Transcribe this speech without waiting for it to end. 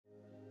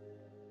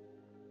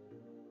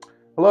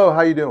Hello,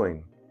 how you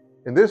doing?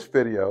 In this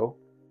video,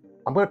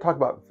 I'm going to talk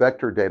about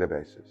vector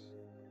databases.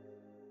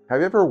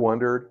 Have you ever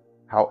wondered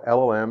how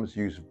LLMs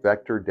use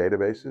vector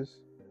databases?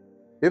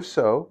 If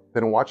so,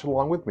 then watch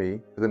along with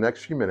me for the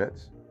next few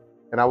minutes,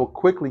 and I will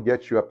quickly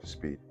get you up to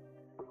speed.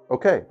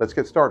 Okay, let's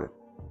get started.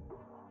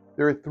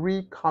 There are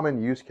three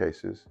common use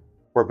cases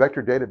where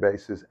vector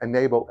databases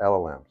enable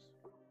LLMs.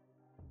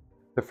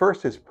 The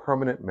first is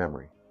permanent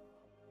memory.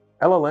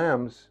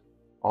 LLMs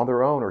on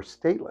their own are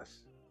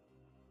stateless.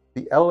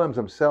 The LLMs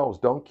themselves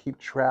don't keep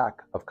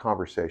track of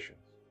conversations.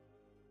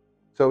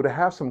 So to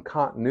have some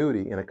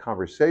continuity in a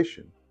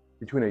conversation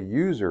between a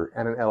user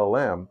and an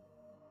LLM,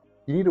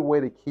 you need a way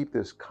to keep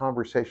this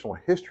conversational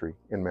history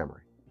in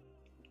memory.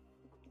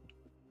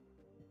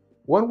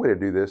 One way to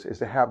do this is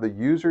to have the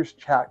user's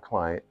chat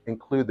client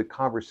include the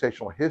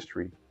conversational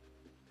history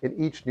in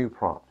each new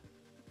prompt.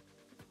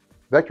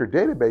 Vector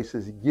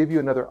databases give you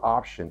another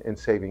option in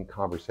saving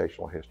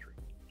conversational history.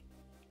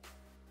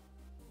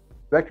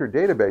 Vector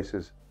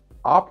databases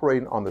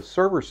operating on the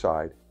server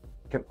side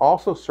can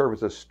also serve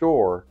as a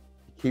store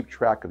to keep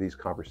track of these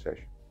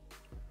conversations.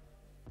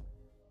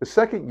 The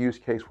second use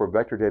case where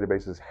vector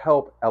databases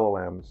help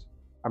LLMs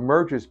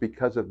emerges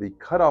because of the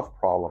cutoff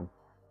problem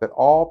that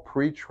all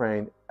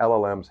pre-trained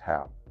LLMs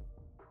have.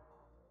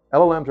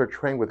 LLMs are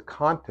trained with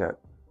content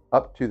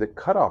up to the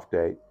cutoff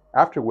date,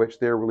 after which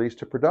they are released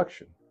to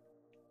production.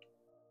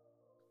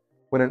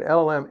 When an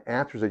LLM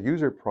answers a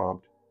user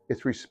prompt,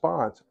 its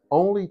response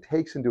only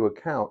takes into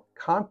account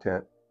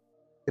content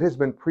it has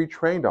been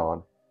pre-trained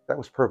on that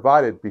was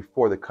provided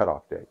before the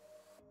cutoff date.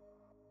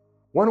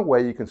 One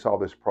way you can solve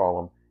this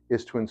problem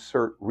is to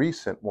insert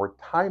recent, more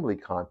timely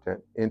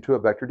content into a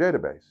vector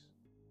database.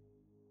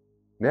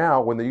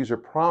 Now, when the user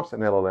prompts an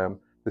LLM,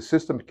 the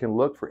system can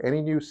look for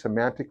any new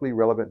semantically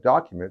relevant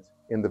documents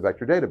in the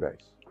vector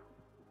database.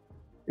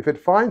 If it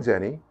finds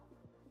any,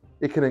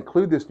 it can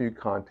include this new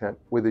content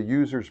with the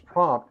user's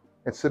prompt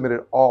and submit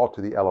it all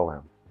to the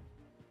LLM.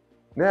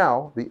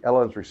 Now, the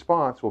LLM's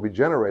response will be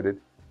generated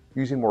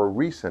using more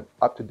recent,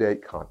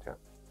 up-to-date content.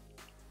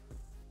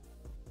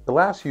 The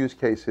last use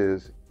case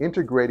is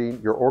integrating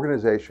your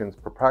organization's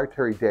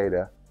proprietary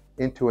data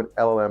into an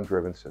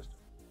LLM-driven system.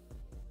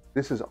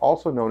 This is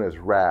also known as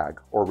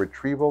RAG, or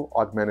Retrieval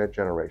Augmented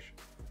Generation.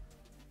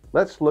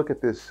 Let's look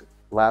at this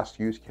last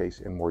use case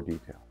in more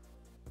detail.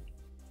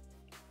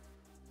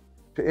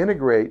 To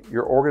integrate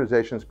your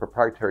organization's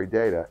proprietary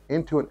data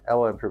into an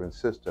LLM-driven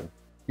system,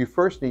 you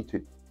first need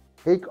to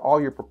take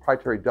all your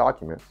proprietary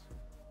documents,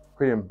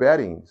 create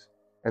embeddings,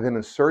 and then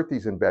insert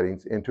these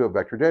embeddings into a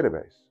vector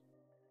database.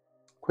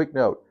 Quick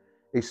note,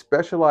 a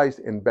specialized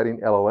embedding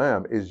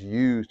LLM is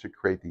used to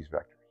create these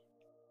vectors.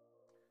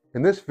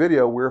 In this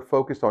video, we're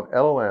focused on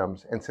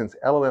LLMs, and since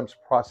LLMs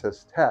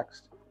process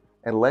text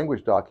and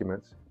language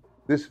documents,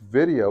 this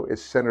video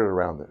is centered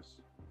around this.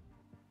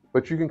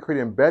 But you can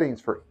create embeddings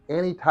for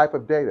any type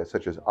of data,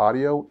 such as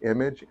audio,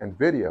 image, and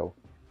video,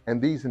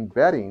 and these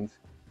embeddings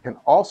can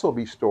also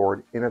be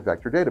stored in a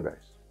vector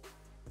database.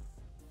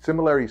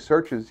 Similarity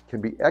searches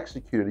can be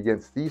executed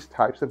against these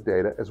types of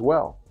data as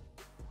well.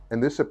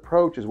 And this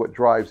approach is what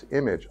drives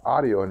image,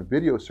 audio, and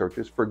video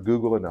searches for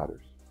Google and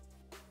others.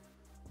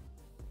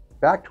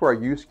 Back to our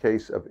use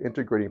case of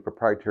integrating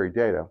proprietary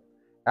data,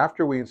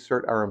 after we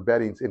insert our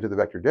embeddings into the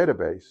vector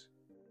database,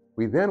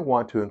 we then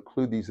want to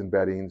include these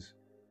embeddings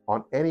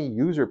on any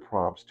user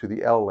prompts to the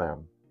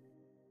LLM.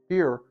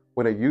 Here,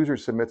 when a user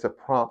submits a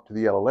prompt to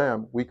the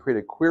LLM, we create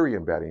a query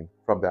embedding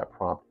from that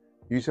prompt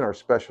using our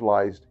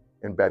specialized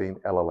embedding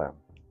LLM.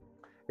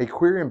 A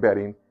query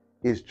embedding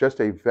is just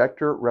a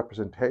vector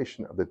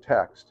representation of the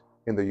text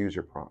in the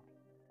user prompt.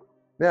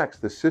 Next,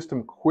 the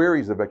system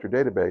queries the vector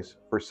database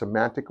for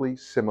semantically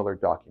similar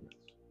documents.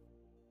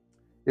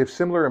 If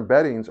similar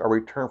embeddings are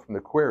returned from the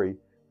query,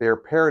 they are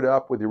paired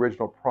up with the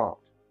original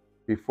prompt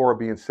before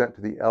being sent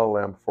to the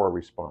LLM for a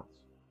response.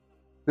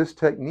 This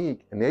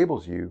technique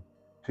enables you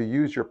to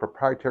use your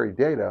proprietary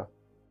data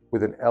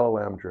with an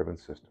LLM-driven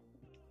system.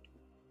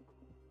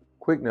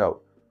 Quick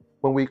note,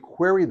 when we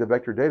query the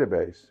vector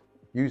database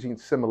using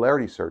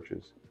similarity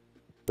searches,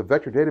 the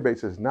vector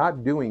database is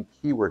not doing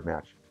keyword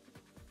matching.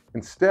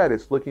 Instead,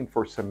 it's looking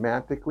for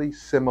semantically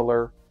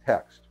similar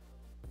text.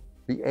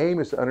 The aim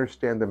is to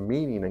understand the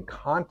meaning and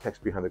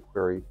context behind the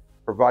query,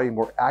 providing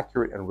more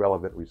accurate and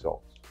relevant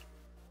results.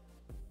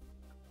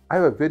 I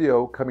have a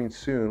video coming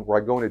soon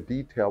where I go into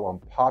detail on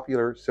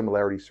popular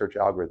similarity search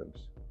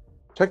algorithms.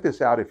 Check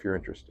this out if you're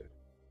interested.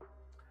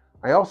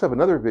 I also have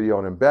another video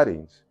on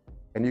embeddings,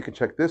 and you can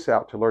check this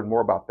out to learn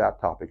more about that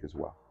topic as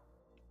well.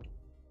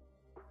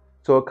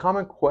 So a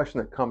common question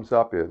that comes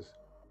up is,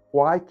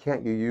 why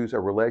can't you use a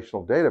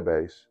relational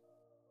database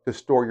to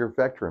store your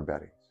vector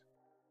embeddings?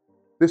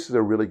 This is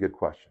a really good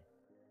question.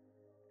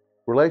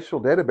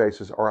 Relational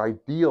databases are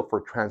ideal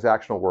for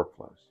transactional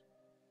workflows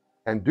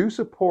and do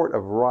support a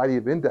variety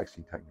of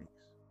indexing techniques.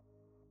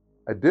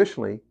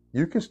 Additionally,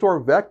 you can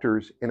store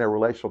vectors in a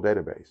relational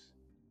database,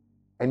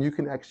 and you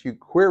can execute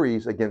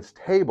queries against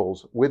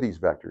tables with these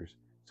vectors.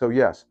 So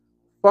yes,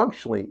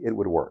 functionally it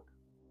would work.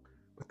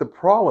 But the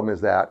problem is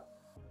that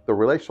the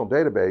relational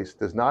database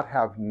does not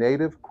have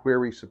native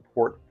query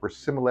support for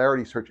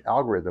similarity search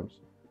algorithms,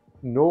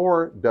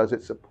 nor does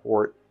it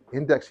support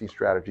indexing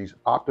strategies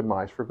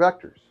optimized for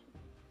vectors.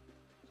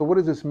 So what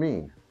does this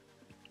mean?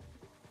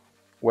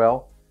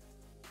 Well,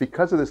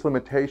 because of this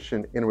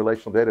limitation in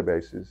relational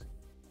databases,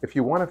 if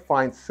you want to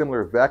find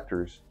similar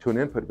vectors to an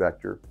input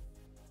vector,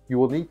 you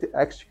will need to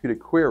execute a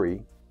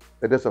query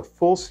that does a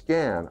full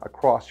scan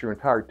across your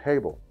entire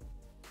table,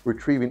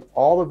 retrieving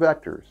all the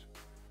vectors,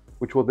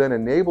 which will then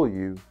enable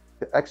you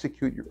to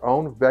execute your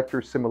own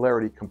vector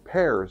similarity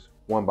compares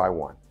one by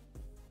one.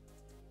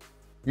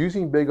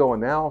 Using Big O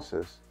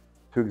analysis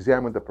to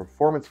examine the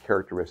performance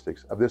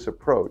characteristics of this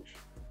approach,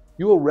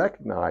 you will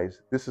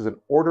recognize this is an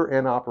order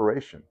n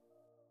operation,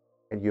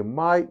 and you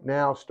might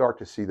now start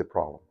to see the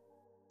problem.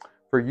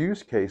 For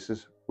use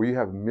cases where you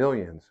have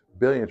millions,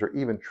 billions, or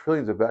even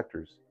trillions of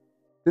vectors,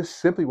 this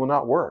simply will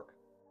not work.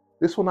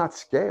 This will not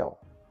scale.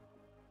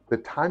 The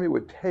time it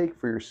would take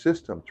for your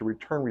system to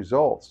return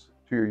results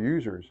to your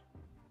users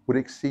would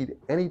exceed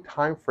any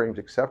time frames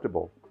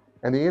acceptable,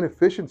 and the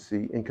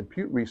inefficiency in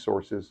compute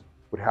resources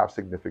would have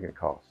significant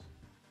costs.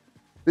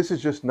 This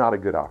is just not a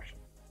good option.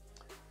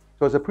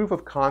 So as a proof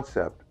of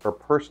concept or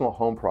personal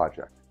home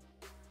project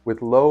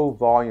with low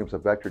volumes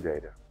of vector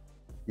data,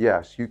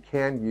 yes, you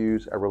can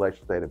use a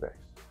relational database.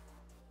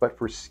 But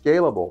for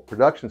scalable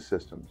production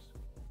systems,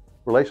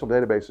 relational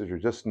databases are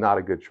just not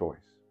a good choice.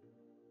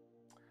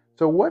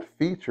 So what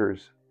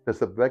features does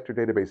the vector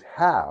database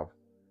have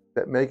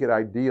that make it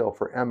ideal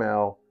for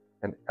ML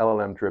and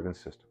LLM-driven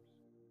systems?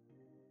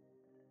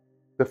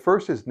 The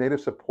first is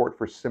native support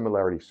for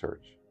similarity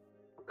search.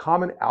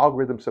 Common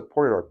algorithms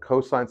supported are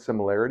cosine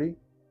similarity,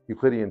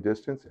 Euclidean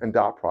distance, and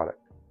dot product.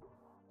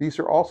 These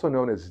are also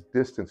known as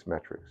distance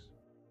metrics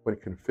when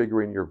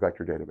configuring your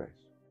vector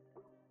database.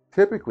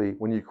 Typically,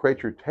 when you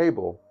create your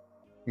table,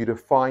 you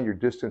define your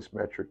distance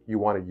metric you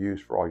want to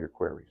use for all your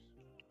queries.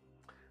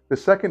 The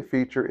second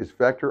feature is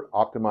vector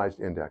optimized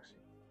indexing.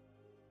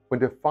 When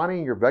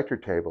defining your vector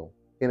table,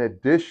 in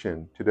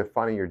addition to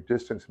defining your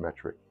distance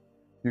metric,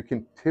 you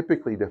can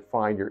typically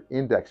define your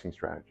indexing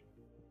strategy.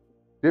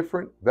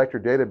 Different vector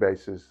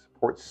databases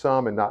support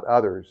some and not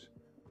others,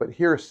 but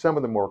here are some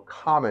of the more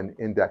common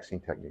indexing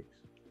techniques.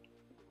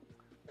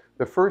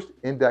 The first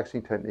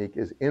indexing technique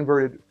is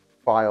inverted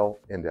file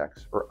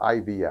index, or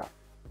IVF.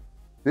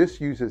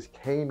 This uses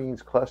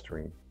k-means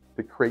clustering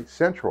to create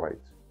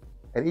centroids,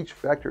 and each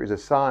vector is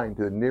assigned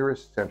to the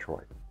nearest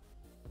centroid.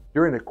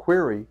 During a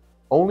query,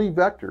 only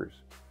vectors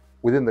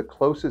within the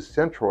closest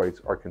centroids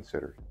are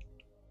considered.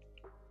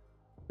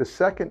 The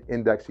second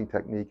indexing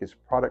technique is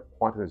product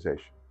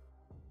quantization.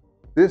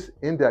 This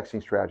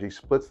indexing strategy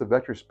splits the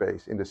vector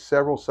space into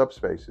several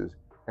subspaces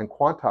and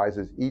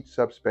quantizes each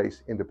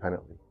subspace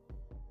independently.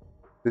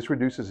 This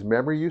reduces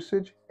memory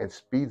usage and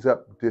speeds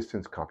up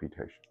distance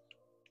computations.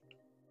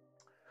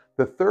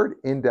 The third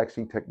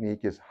indexing technique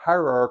is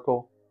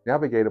hierarchical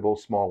navigatable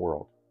small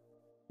world.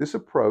 This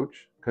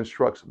approach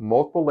constructs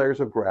multiple layers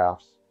of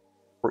graphs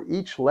where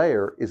each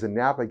layer is a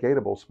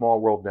navigatable small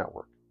world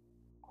network.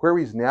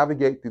 Queries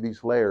navigate through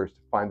these layers to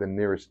find the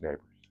nearest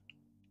neighbors.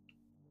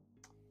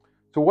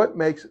 So what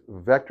makes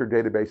vector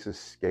databases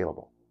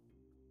scalable?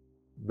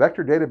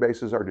 Vector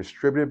databases are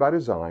distributed by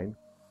design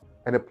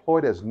and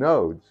deployed as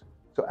nodes,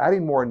 so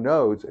adding more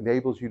nodes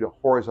enables you to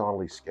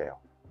horizontally scale.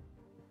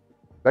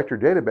 Vector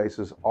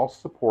databases also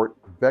support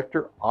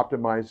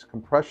vector-optimized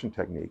compression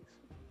techniques,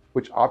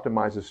 which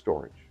optimizes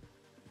storage.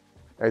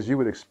 As you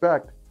would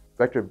expect,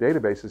 vector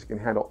databases can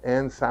handle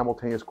n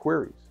simultaneous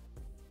queries.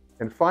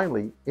 And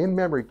finally,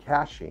 in-memory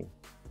caching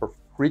for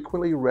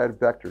frequently read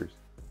vectors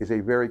is a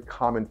very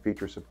common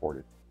feature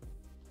supported.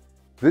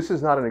 This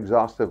is not an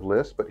exhaustive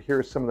list, but here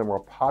are some of the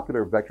more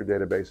popular vector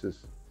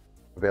databases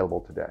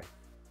available today.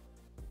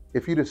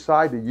 If you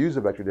decide to use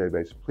a vector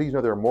database, please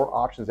know there are more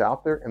options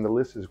out there and the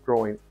list is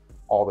growing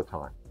all the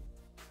time.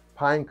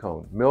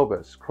 Pinecone,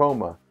 Milvus,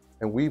 Chroma,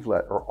 and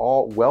Weavelet are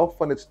all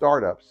well-funded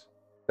startups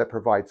that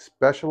provide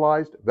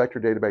specialized vector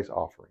database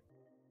offerings.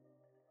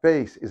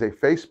 Face is a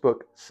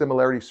Facebook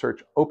similarity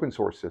search open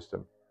source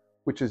system,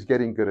 which is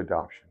getting good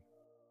adoption.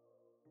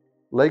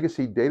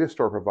 Legacy data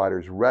store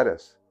providers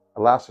Redis,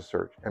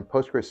 Elasticsearch, and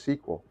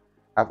PostgreSQL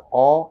have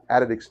all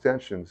added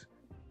extensions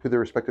to their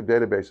respective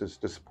databases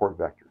to support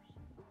vectors.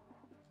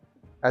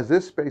 As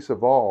this space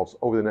evolves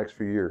over the next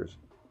few years,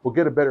 we'll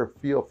get a better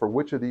feel for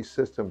which of these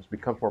systems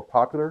becomes more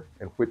popular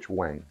and which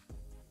wane.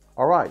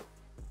 All right,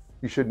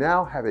 you should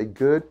now have a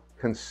good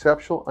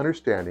conceptual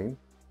understanding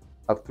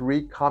of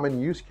 3 common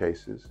use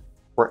cases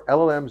where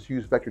LLMs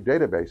use vector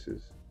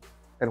databases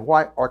and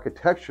why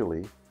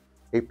architecturally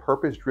a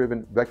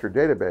purpose-driven vector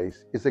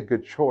database is a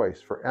good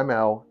choice for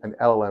ML and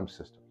LLM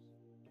systems.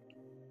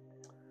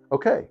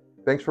 Okay,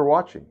 thanks for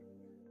watching.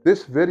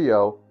 This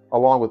video,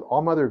 along with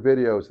all my other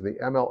videos in the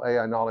ML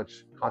AI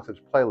Knowledge Concepts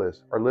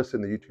playlist, are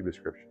listed in the YouTube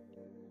description.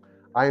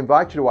 I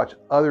invite you to watch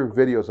other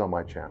videos on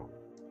my channel.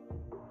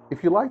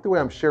 If you like the way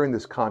I'm sharing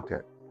this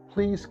content,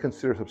 please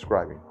consider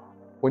subscribing.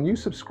 When you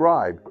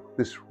subscribe,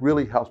 this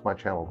really helps my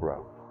channel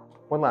grow.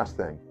 One last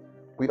thing,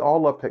 we all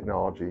love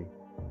technology,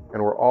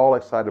 And we're all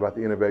excited about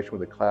the innovation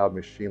with the cloud,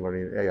 machine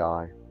learning, and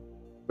AI.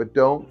 But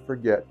don't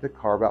forget to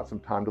carve out some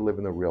time to live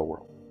in the real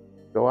world.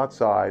 Go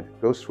outside,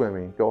 go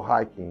swimming, go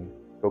hiking,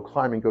 go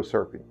climbing, go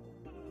surfing.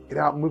 Get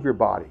out and move your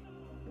body.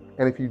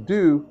 And if you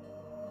do,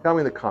 tell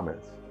me in the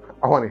comments.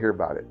 I want to hear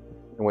about it.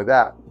 And with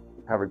that,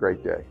 have a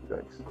great day.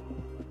 Thanks.